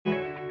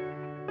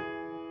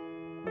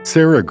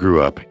Sarah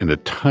grew up in a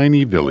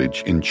tiny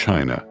village in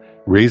China,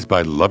 raised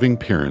by loving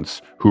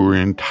parents who were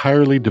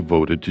entirely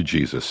devoted to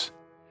Jesus.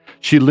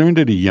 She learned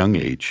at a young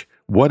age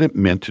what it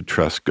meant to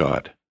trust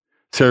God.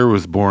 Sarah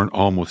was born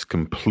almost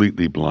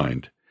completely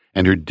blind,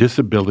 and her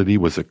disability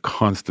was a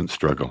constant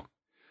struggle.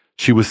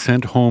 She was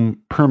sent home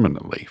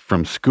permanently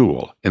from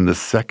school in the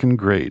second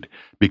grade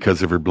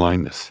because of her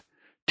blindness.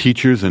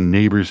 Teachers and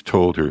neighbors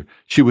told her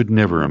she would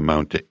never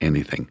amount to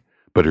anything,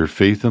 but her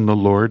faith in the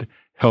Lord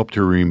helped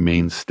her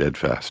remain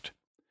steadfast.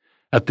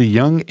 At the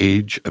young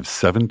age of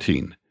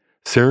 17,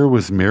 Sarah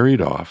was married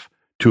off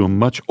to a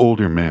much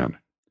older man.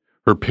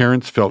 Her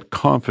parents felt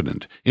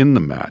confident in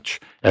the match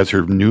as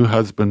her new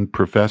husband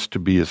professed to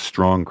be a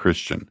strong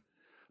Christian,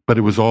 but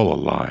it was all a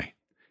lie.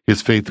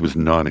 His faith was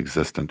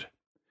non-existent.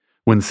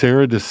 When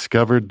Sarah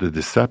discovered the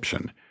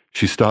deception,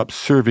 she stopped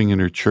serving in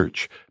her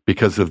church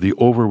because of the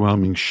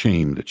overwhelming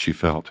shame that she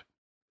felt.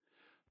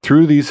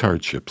 Through these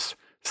hardships,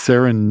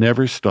 Sarah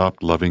never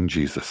stopped loving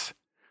Jesus.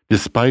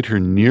 Despite her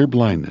near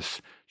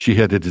blindness, she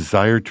had a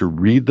desire to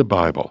read the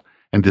Bible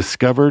and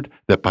discovered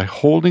that by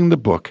holding the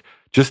book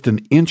just an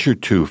inch or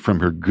two from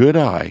her good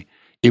eye,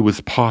 it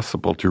was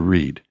possible to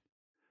read.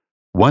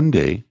 One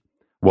day,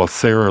 while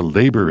Sarah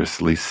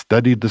laboriously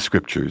studied the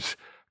scriptures,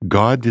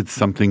 God did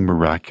something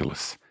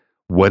miraculous.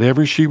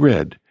 Whatever she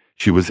read,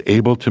 she was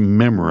able to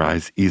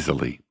memorize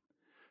easily.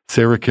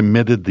 Sarah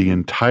committed the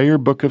entire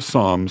book of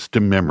Psalms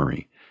to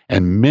memory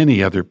and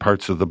many other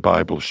parts of the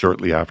Bible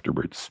shortly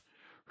afterwards.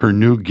 Her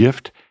new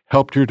gift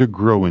helped her to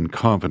grow in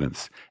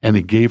confidence, and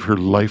it gave her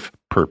life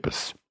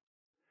purpose.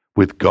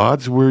 With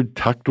God's word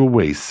tucked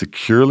away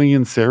securely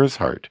in Sarah's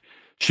heart,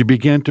 she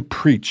began to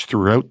preach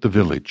throughout the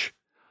village.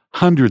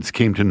 Hundreds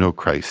came to know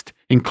Christ,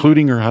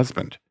 including her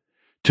husband.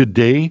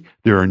 Today,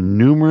 there are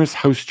numerous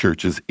house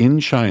churches in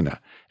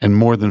China and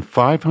more than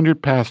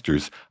 500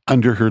 pastors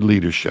under her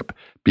leadership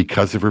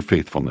because of her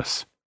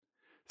faithfulness.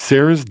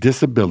 Sarah's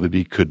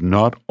disability could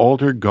not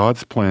alter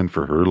God's plan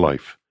for her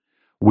life.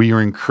 We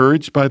are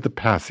encouraged by the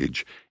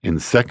passage in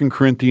 2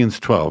 Corinthians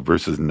 12,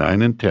 verses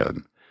 9 and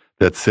 10,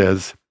 that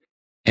says,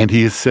 "And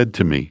he has said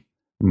to me,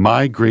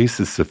 my grace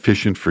is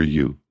sufficient for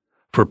you,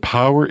 for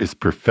power is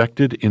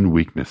perfected in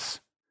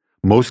weakness.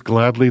 Most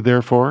gladly,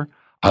 therefore,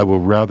 I will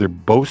rather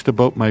boast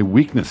about my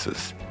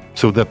weaknesses,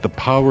 so that the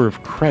power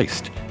of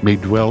Christ may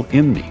dwell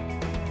in me.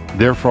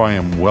 Therefore I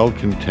am well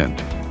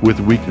content with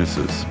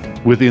weaknesses,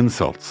 with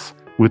insults,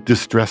 with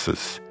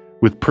distresses,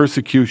 with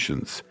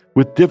persecutions,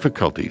 with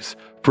difficulties,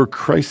 for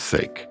Christ's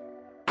sake.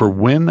 For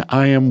when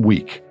I am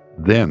weak,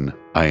 then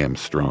I am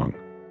strong."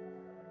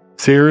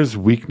 Sarah's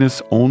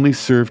weakness only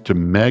served to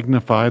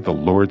magnify the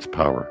Lord's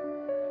power.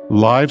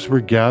 Lives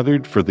were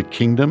gathered for the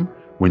kingdom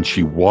when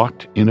she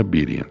walked in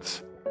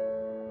obedience.